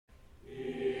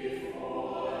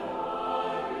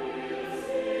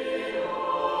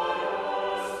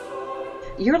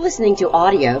You're listening to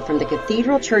audio from the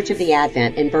Cathedral Church of the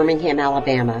Advent in Birmingham,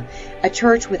 Alabama, a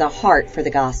church with a heart for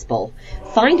the gospel.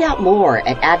 Find out more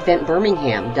at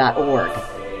adventbirmingham.org.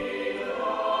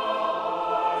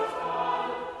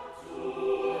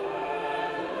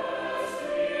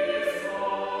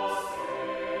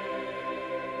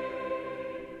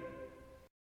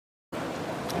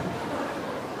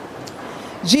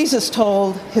 Jesus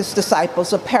told his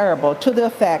disciples a parable to the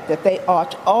effect that they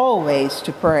ought always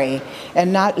to pray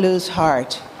and not lose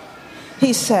heart.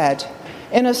 He said,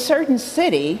 "In a certain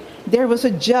city there was a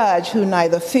judge who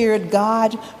neither feared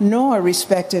God nor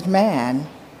respected man.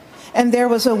 And there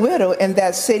was a widow in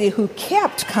that city who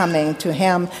kept coming to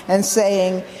him and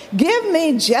saying, 'Give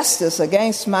me justice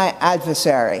against my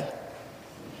adversary.'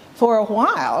 For a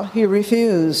while he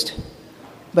refused,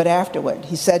 but afterward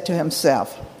he said to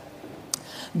himself,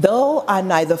 'Though I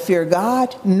neither fear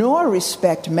God nor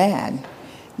respect man,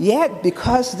 yet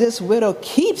because this widow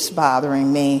keeps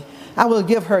bothering me, I will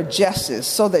give her justice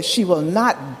so that she will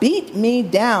not beat me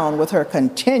down with her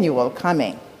continual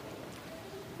coming.'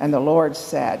 And the Lord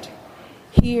said,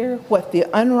 'Hear what the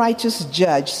unrighteous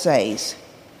judge says.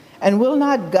 And will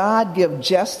not God give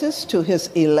justice to his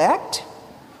elect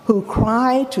who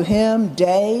cry to him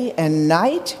day and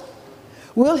night?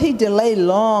 Will he delay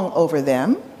long over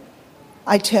them?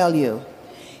 I tell you,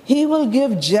 he will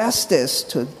give justice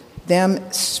to them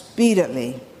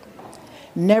speedily.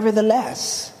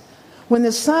 Nevertheless, when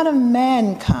the Son of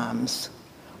Man comes,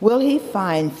 will he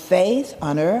find faith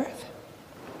on earth?"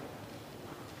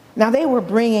 Now they were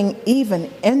bringing even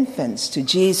infants to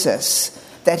Jesus,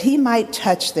 that he might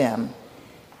touch them.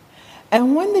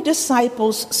 And when the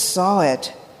disciples saw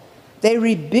it, they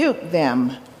rebuked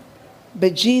them.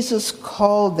 But Jesus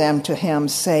called them to him,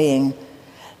 saying,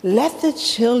 "Let the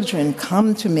children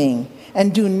come to me,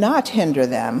 and do not hinder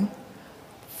them,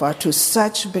 for to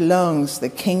such belongs the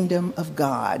kingdom of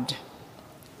God.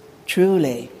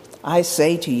 Truly, I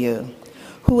say to you,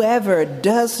 whoever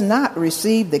does not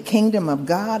receive the kingdom of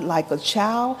God like a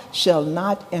child shall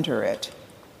not enter it."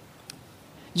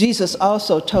 Jesus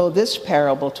also told this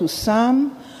parable to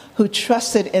some who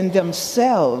trusted in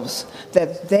themselves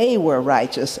that they were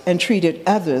righteous and treated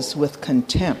others with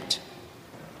contempt.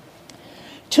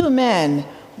 2 men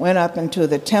went up into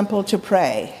the temple to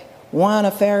pray, one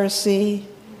a Pharisee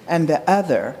and the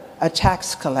other a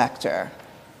tax collector.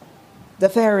 The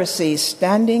Pharisee,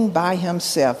 standing by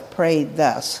himself, prayed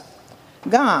thus,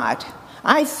 "God,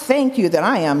 I thank you that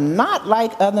I am not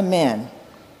like other men,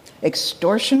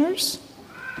 extortioners,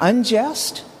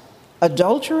 unjust,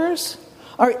 adulterers,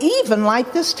 or even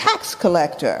like this tax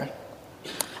collector.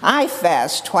 I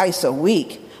fast twice a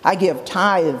week. I give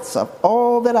tithes of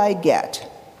all that I get."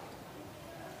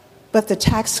 But the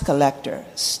tax collector,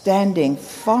 standing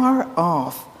far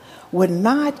off, would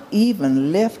not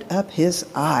even lift up his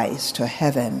eyes to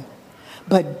heaven,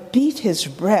 but beat his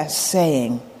breast,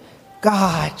 saying,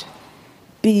 "God,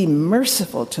 be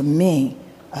merciful to me,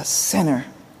 a sinner."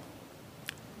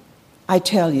 I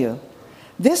tell you,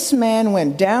 this man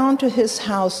went down to his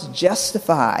house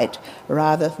justified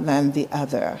rather than the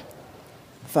other.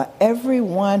 For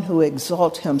everyone who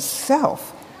exalts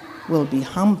himself will be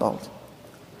humbled,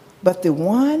 but the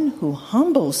one who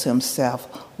humbles himself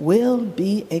will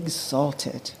be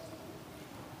exalted.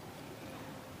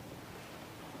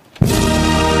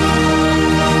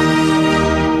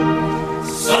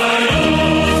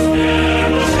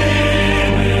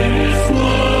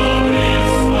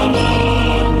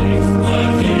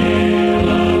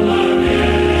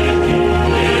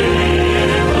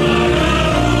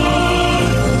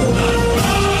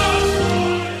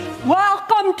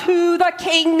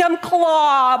 Kingdom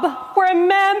Club, where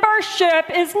membership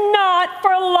is not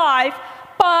for life,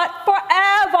 but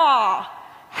forever.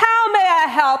 How may I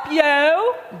help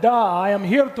you? I am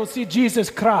here to see Jesus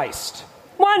Christ.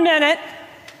 1 minute.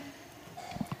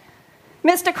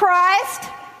 Mr. Christ?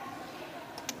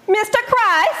 Mr.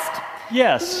 Christ?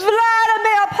 Yes.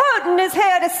 Vladimir Putin is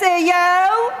here to see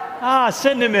you.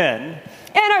 Send him in.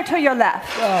 Enter to your left.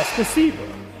 Спасибо.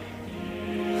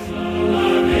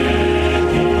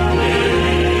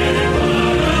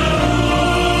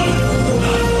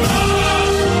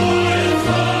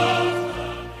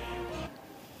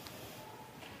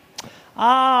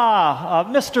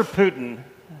 Mr. Putin,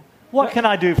 what can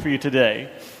I do for you today?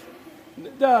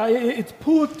 It's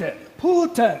Putin.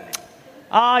 Putin.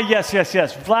 Yes.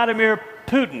 Vladimir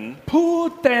Putin.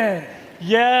 Putin.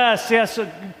 Yes.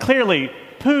 Clearly,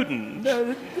 Putin.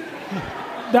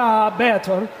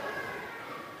 Better.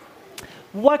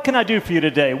 What can I do for you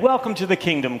today? Welcome to the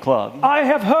Kingdom Club. I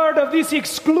have heard of this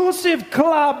exclusive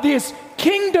club, this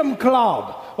Kingdom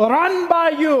Club. run by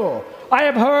you. I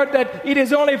have heard that it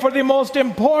is only for the most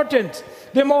important,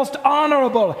 the most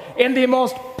honorable, and the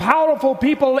most powerful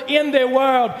people in the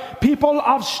world, people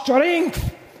of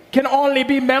strength, can only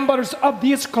be members of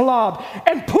this club.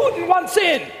 And Putin wants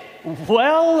in.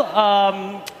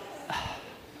 Well,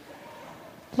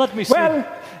 let me see. Well,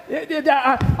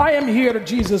 I am here,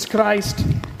 Jesus Christ.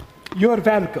 You're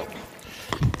welcome.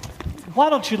 Why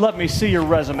don't you let me see your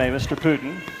resume, Mr.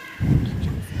 Putin?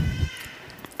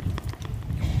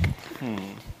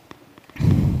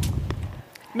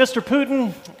 Mr.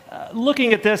 Putin,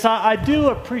 looking at this, I do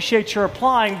appreciate your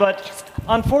applying, but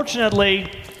unfortunately,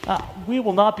 we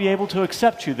will not be able to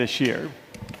accept you this year.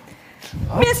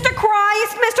 Mr.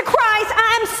 Christ,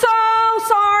 I'm so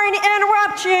sorry to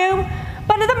interrupt you,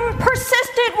 but the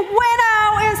persistent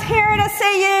widow is here to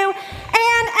see you,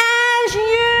 and as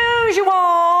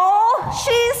usual,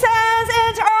 she says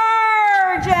it's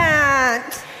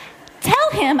urgent. Tell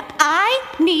him I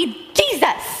need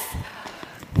Jesus.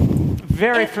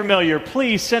 Very familiar.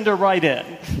 Please send her right in.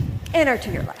 Enter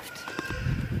to your left.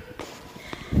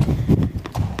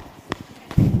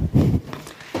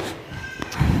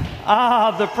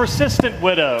 Ah, the persistent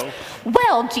widow.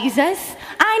 Well, Jesus,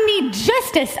 I need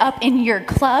justice up in your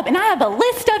club, and I have a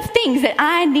list of things that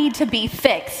I need to be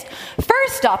fixed.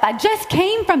 First off, I just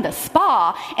came from the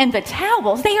spa, and the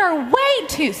towels, they are way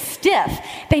too stiff.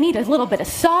 They need a little bit of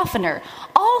softener.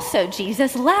 Also,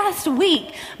 Jesus, last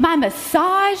week, my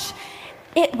massage,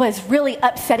 it was really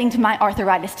upsetting to my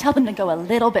arthritis. Tell them to go a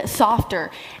little bit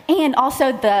softer. And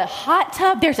also the hot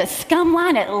tub, there's a scum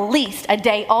line at least a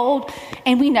day old.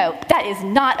 And we know that is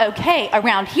not okay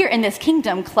around here in this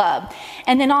Kingdom Club.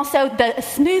 And then also the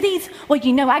smoothies, well,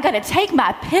 you know, I got to take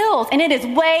my pills and it is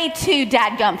way too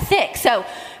dadgum thick. So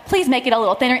please make it a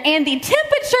little thinner. And the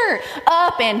temperature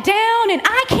up and down, and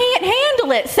I can't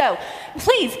handle it. So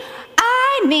please,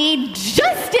 I need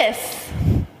justice.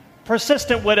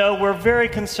 Persistent widow, we're very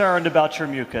concerned about your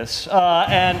mucus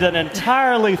and an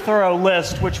entirely thorough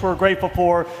list, which we're grateful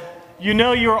for. You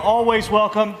know you're always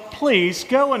welcome. Please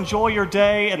go enjoy your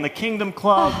day in the Kingdom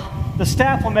Club. The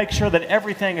staff will make sure that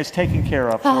everything is taken care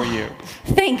of for you.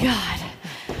 Thank God.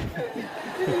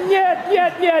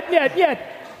 Yet.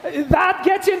 That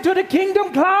gets into the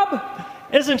Kingdom Club?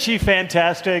 Isn't she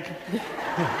fantastic?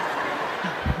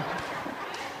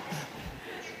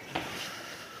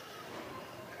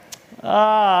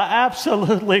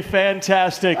 Absolutely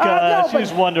fantastic.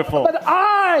 She's wonderful. But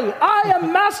I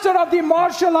am master of the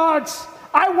martial arts.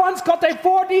 I once caught a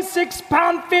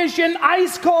 46-pound fish in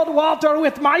ice-cold water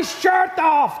with my shirt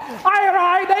off. I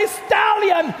ride a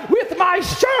stallion with my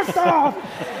shirt off.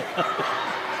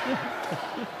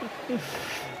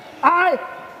 I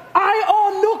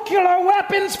own nuclear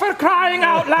weapons, for crying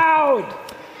out loud.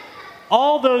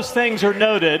 All those things are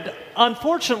noted.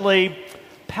 Unfortunately,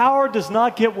 power does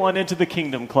not get one into the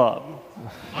Kingdom Club.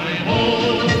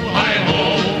 Hi-ho,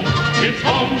 hi-ho, it's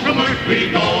home from earth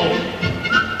we go.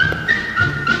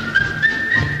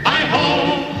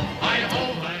 Hi-ho,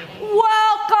 hi-ho, hi-ho.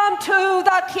 Welcome to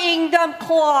the Kingdom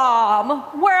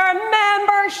Club, where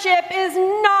membership is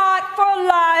not for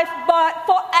life but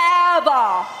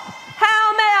forever.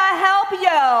 How may I help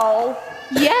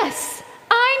you? Yes,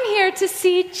 I'm here to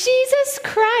see Jesus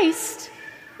Christ.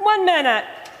 1 minute.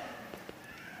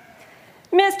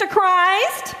 Mr.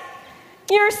 Christ,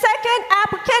 your second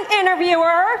applicant interview,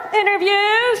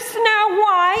 Snow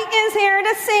White, is here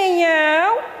to see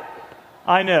you.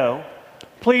 I know.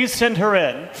 Please send her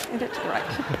in. It's right.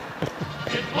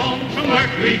 It's home from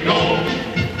work we go.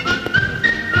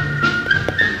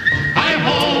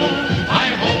 Hi-ho,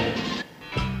 hi-ho.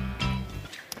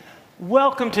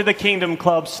 Welcome to the Kingdom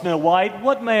Club, Snow White.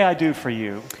 What may I do for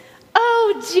you?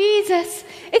 Oh, Jesus,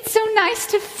 it's so nice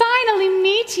to finally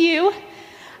meet you.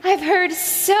 I've heard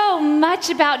so much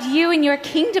about you and your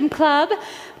Kingdom Club,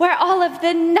 where all of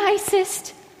the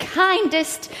nicest,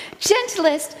 kindest,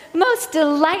 gentlest, most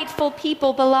delightful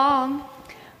people belong.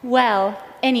 Well,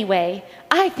 anyway,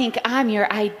 I think I'm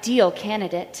your ideal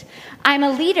candidate. I'm a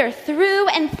leader through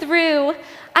and through.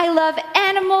 I love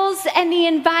animals and the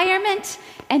environment,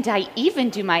 and I even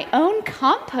do my own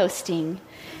composting.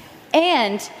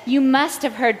 And you must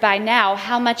have heard by now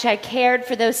how much I cared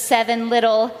for those 7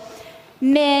 little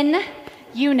men,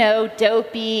 you know,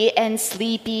 Dopey and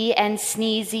Sleepy and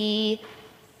Sneezy.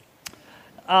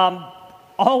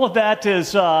 All of that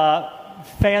is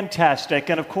fantastic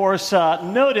and, of course,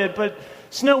 noted. But,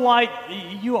 Snow White,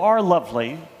 you are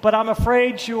lovely. But I'm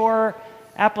afraid your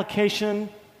application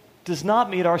does not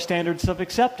meet our standards of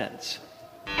acceptance.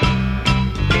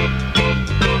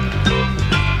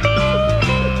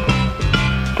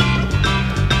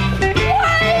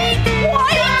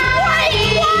 Wait!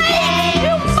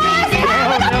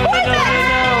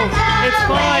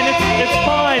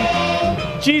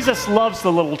 Jesus loves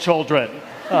the little children.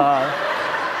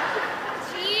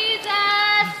 Jesus!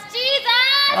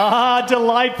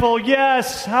 Delightful.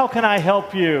 Yes. How can I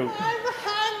help you? I'm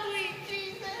hungry,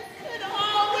 Jesus, and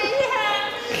all we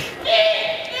have is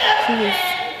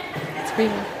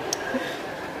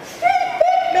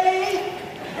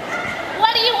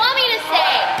What do you want me to say?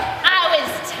 I was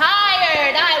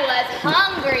tired. I was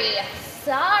hungry.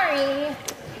 Sorry.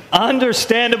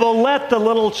 Understandable. Let the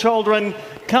little children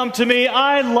come to me.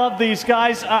 I love these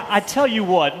guys. I tell you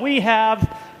what, we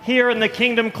have here in the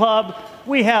Kingdom Club,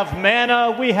 we have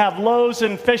manna, we have loaves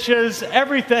and fishes,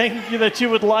 everything that you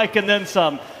would like and then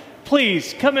some.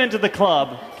 Please, come into the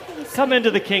club. Come into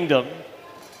the kingdom.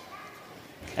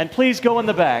 And please go in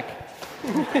the back.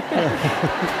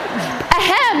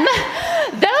 Ahem.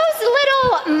 Those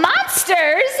little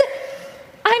monsters,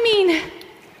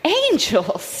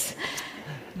 angels,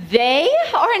 they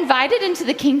are invited into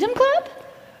the Kingdom Club?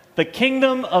 The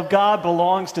kingdom of God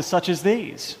belongs to such as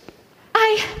these.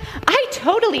 I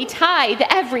totally tithe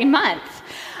every month.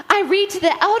 I read to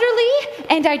the elderly,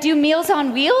 and I do Meals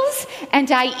on Wheels,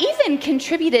 and I even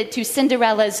contributed to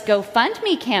Cinderella's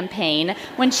GoFundMe campaign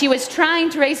when she was trying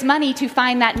to raise money to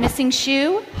find that missing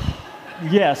shoe.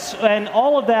 Yes, and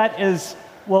all of that is,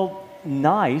 well,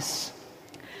 nice.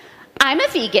 I'm a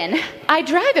vegan. I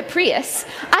drive a Prius.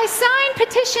 I sign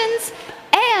petitions,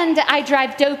 and I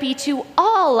drive Dopey to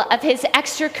all of his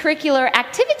extracurricular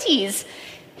activities.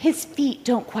 His feet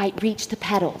don't quite reach the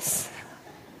pedals.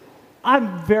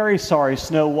 I'm very sorry,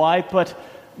 Snow White, but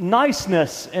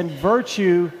niceness and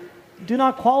virtue do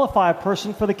not qualify a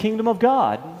person for the kingdom of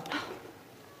God.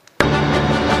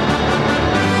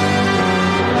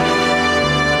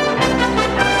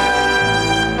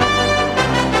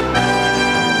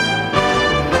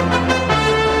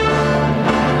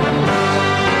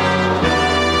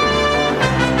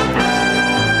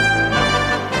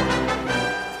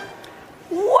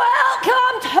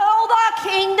 Welcome to the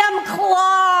Kingdom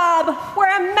Club,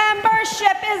 where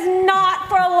membership is not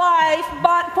for life,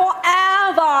 but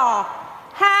forever.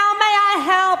 How may I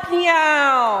help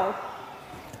you?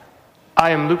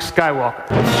 I am Luke Skywalker.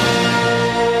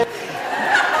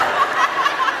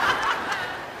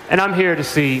 And I'm here to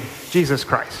see Jesus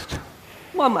Christ.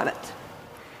 1 minute.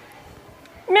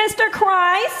 Mr.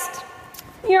 Christ,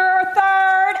 your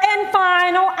third and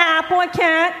final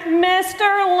applicant,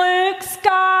 Mr. Luke Skywalker,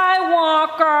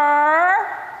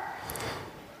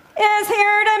 is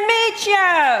here to meet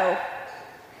you.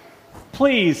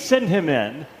 Please send him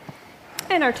in.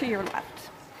 Enter to your left.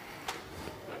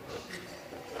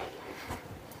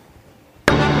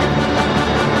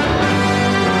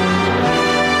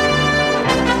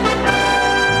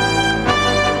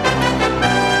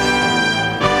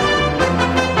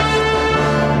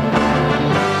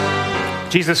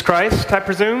 Jesus Christ, I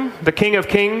presume, the King of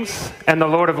Kings and the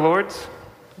Lord of Lords.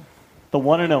 The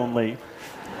one and only.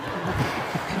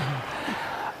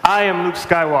 I am Luke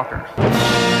Skywalker.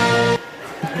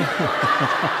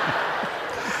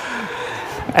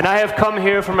 And I have come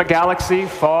here from a galaxy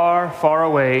far, far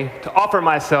away to offer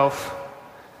myself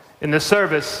in the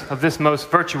service of this most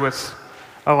virtuous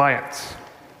alliance.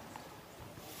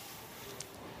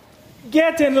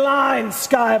 Get in line,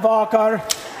 Skywalker.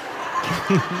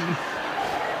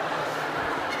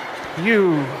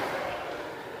 You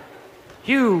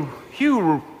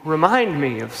remind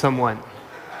me of someone.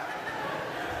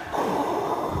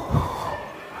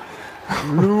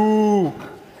 Luke,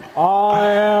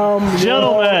 I am...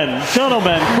 Gentlemen,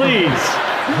 please.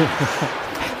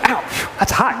 Ouch,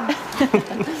 that's hot.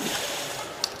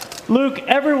 Luke,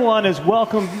 everyone is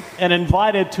welcome and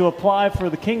invited to apply for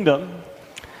the kingdom.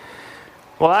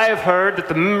 Well, I have heard that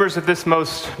the members of this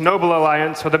most noble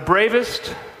alliance are the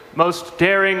bravest, most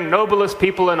daring, noblest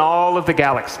people in all of the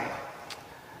galaxy.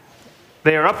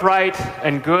 They are upright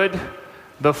and good.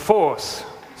 The Force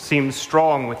seems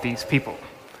strong with these people.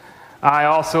 I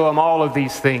also am all of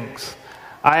these things.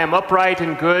 I am upright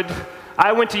and good.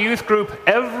 I went to youth group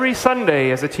every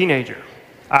Sunday as a teenager.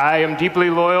 I am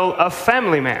deeply loyal, a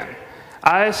family man.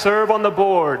 I serve on the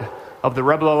board of the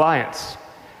Rebel Alliance.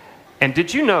 And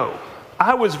did you know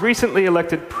I was recently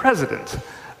elected president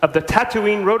of the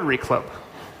Tatooine Rotary Club?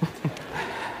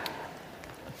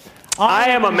 I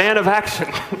am a man of action,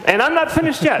 and I'm not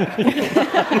finished yet.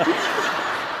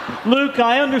 Luke,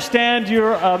 I understand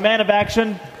you're a man of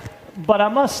action, but I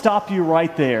must stop you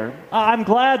right there. I'm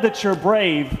glad that you're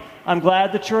brave. I'm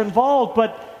glad that you're involved,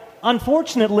 but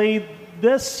unfortunately,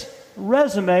 this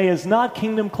resume is not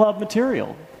Kingdom Club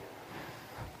material.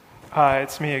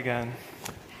 It's me again.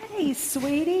 Hey,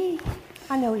 sweetie.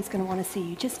 I know he's going to want to see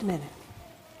you. Just a minute.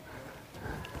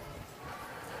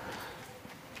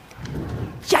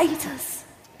 Jesus,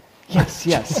 Yes,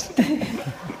 yes.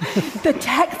 the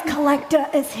tax collector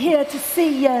is here to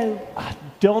see you.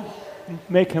 Don't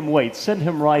make him wait. Send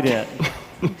him right in.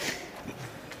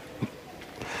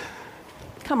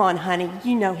 Come on, honey.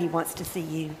 You know he wants to see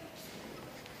you.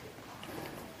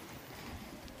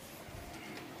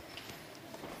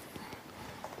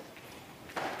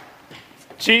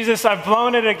 Jesus, I've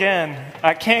blown it again.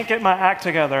 I can't get my act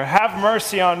together. Have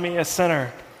mercy on me, a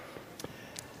sinner.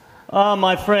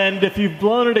 My friend, if you've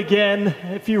blown it again,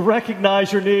 if you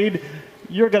recognize your need,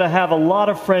 you're going to have a lot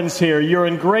of friends here. You're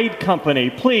in great company.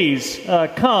 Please,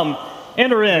 come,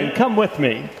 enter in, come with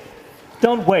me.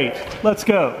 Don't wait. Let's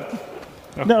go.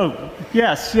 No,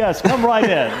 yes, come right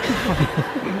in.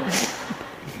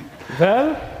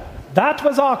 Well, that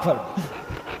was awkward.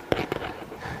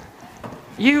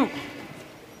 You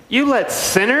let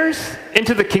sinners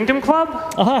into the Kingdom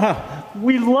Club?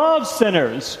 We love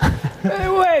sinners.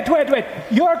 Wait.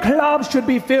 Your club should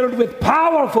be filled with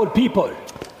powerful people.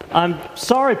 I'm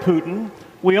sorry, Putin.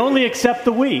 We only accept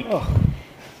the weak.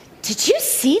 Did you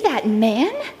see that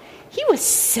man? He was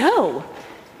so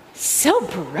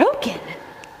broken.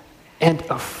 And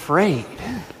afraid.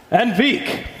 And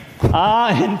weak.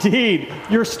 Indeed.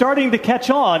 You're starting to catch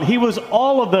on. He was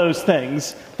all of those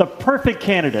things. The perfect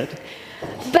candidate.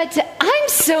 But I'm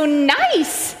so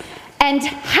nice and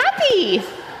happy.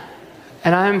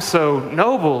 And I'm so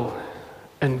noble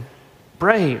and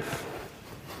brave.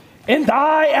 And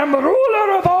I am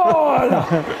ruler of all.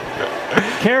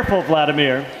 Careful,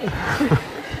 Vladimir.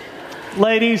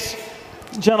 Ladies,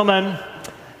 gentlemen,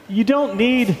 you don't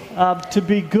need to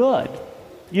be good.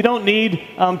 You don't need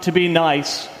to be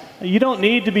nice. You don't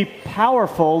need to be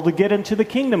powerful to get into the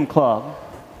Kingdom Club.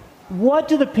 What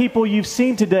do the people you've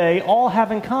seen today all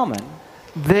have in common?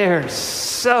 They're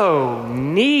so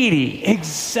needy.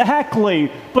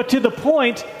 Exactly. But to the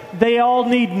point, they all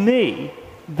need me.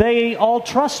 They all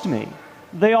trust me.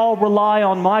 They all rely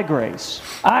on my grace.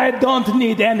 I don't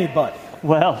need anybody.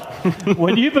 Well,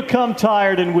 when you become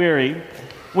tired and weary,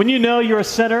 when you know you're a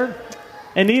sinner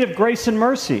in need of grace and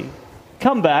mercy,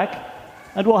 come back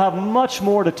and we'll have much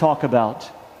more to talk about.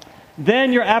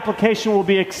 Then your application will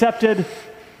be accepted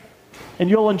and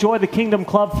you'll enjoy the Kingdom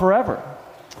Club forever.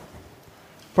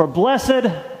 For blessed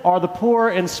are the poor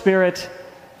in spirit,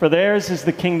 for theirs is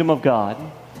the kingdom of God.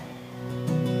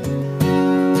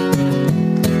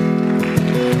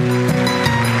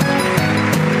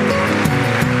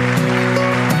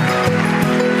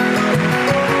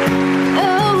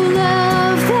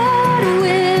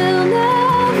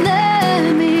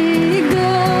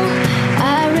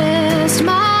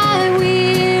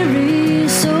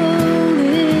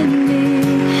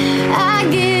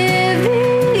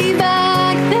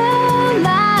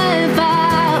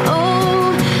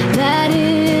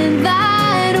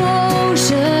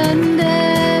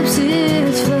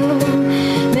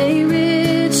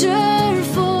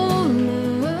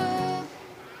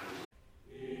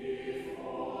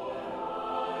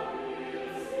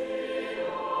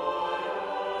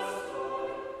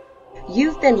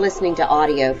 You've been listening to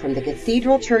audio from the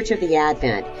Cathedral Church of the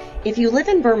Advent. If you live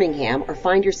in Birmingham or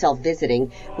find yourself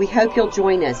visiting, we hope you'll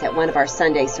join us at one of our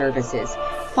Sunday services.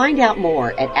 Find out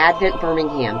more at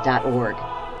adventbirmingham.org.